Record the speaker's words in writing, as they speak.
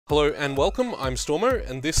Hello and welcome, I'm Stormo,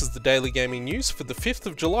 and this is the Daily Gaming News for the 5th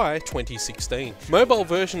of July 2016. Mobile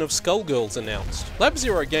version of Skullgirls announced. Lab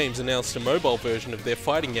Zero Games announced a mobile version of their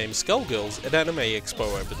fighting game Skullgirls at Anime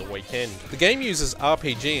Expo over the weekend. The game uses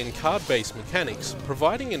RPG and card-based mechanics,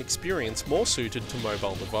 providing an experience more suited to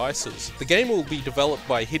mobile devices. The game will be developed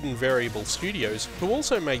by Hidden Variable Studios, who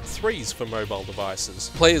also made 3s for mobile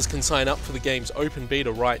devices. Players can sign up for the game's open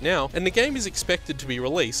beta right now, and the game is expected to be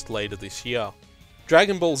released later this year.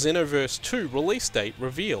 Dragon Ball Xenoverse 2 release date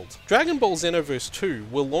revealed. Dragon Ball Xenoverse 2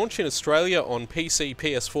 will launch in Australia on PC,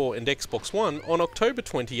 PS4 and Xbox One on October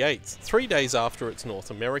 28th, 3 days after its North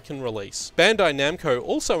American release. Bandai Namco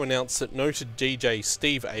also announced that noted DJ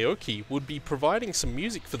Steve Aoki would be providing some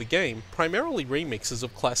music for the game, primarily remixes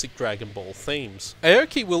of classic Dragon Ball themes.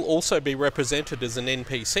 Aoki will also be represented as an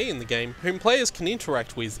NPC in the game, whom players can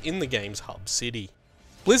interact with in the game's hub city.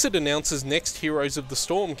 Blizzard announces next Heroes of the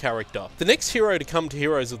Storm character. The next hero to come to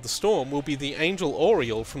Heroes of the Storm will be the Angel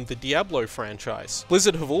Oriole from the Diablo franchise.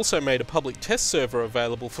 Blizzard have also made a public test server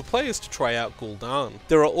available for players to try out Gul'dan.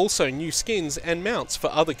 There are also new skins and mounts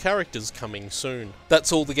for other characters coming soon.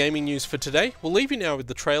 That's all the gaming news for today. We'll leave you now with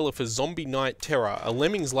the trailer for Zombie Knight Terror, a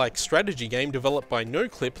Lemmings-like strategy game developed by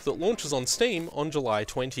NoClip that launches on Steam on July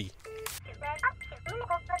 20.